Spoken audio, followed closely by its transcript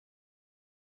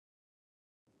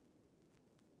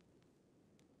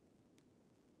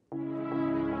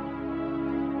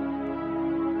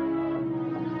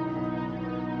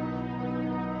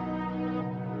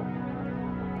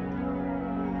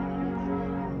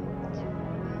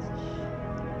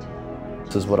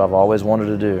This is what I've always wanted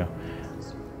to do.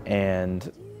 And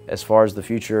as far as the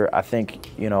future, I think,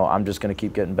 I'm just going to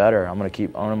keep getting better. I'm going to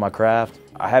keep owning my craft.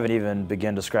 I haven't even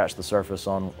begun to scratch the surface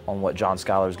on what John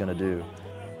Skyler is going to do.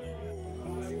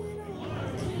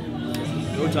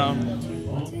 Go, Tom.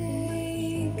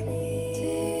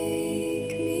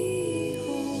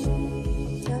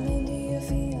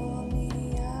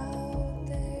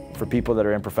 For people that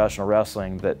are in professional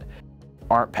wrestling that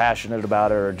aren't passionate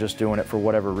about it or just doing it for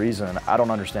whatever reason, I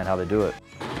don't understand how they do it.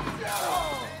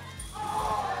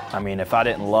 I mean, if I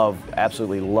didn't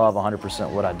absolutely love 100%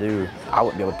 what I do, I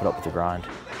wouldn't be able to put up with the grind.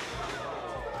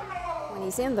 When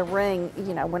he's in the ring,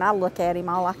 when I look at him,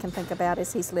 all I can think about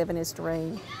is he's living his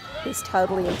dream. He's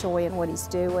totally enjoying what he's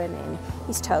doing, and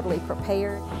he's totally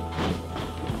prepared.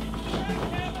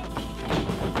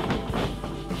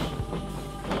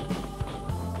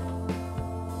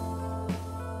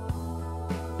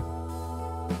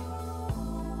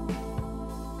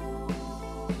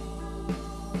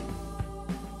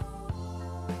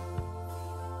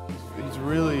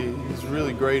 He's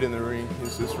really great in the ring.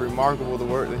 It's just remarkable the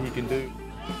work that he can do.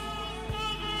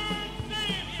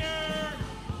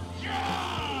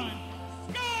 John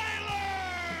Skyler!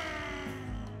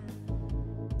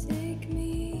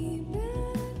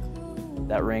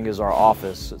 That ring is our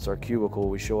office. It's our cubicle.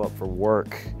 We show up for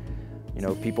work.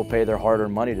 People pay their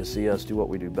hard-earned money to see us do what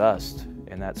we do best,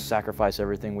 and that's sacrifice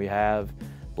everything we have,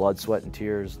 blood, sweat, and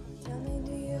tears.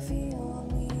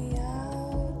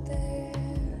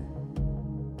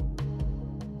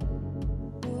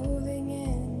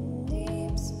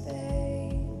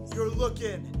 You're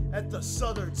looking at the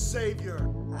Southern Savior.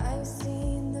 I've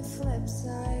seen the flip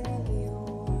side of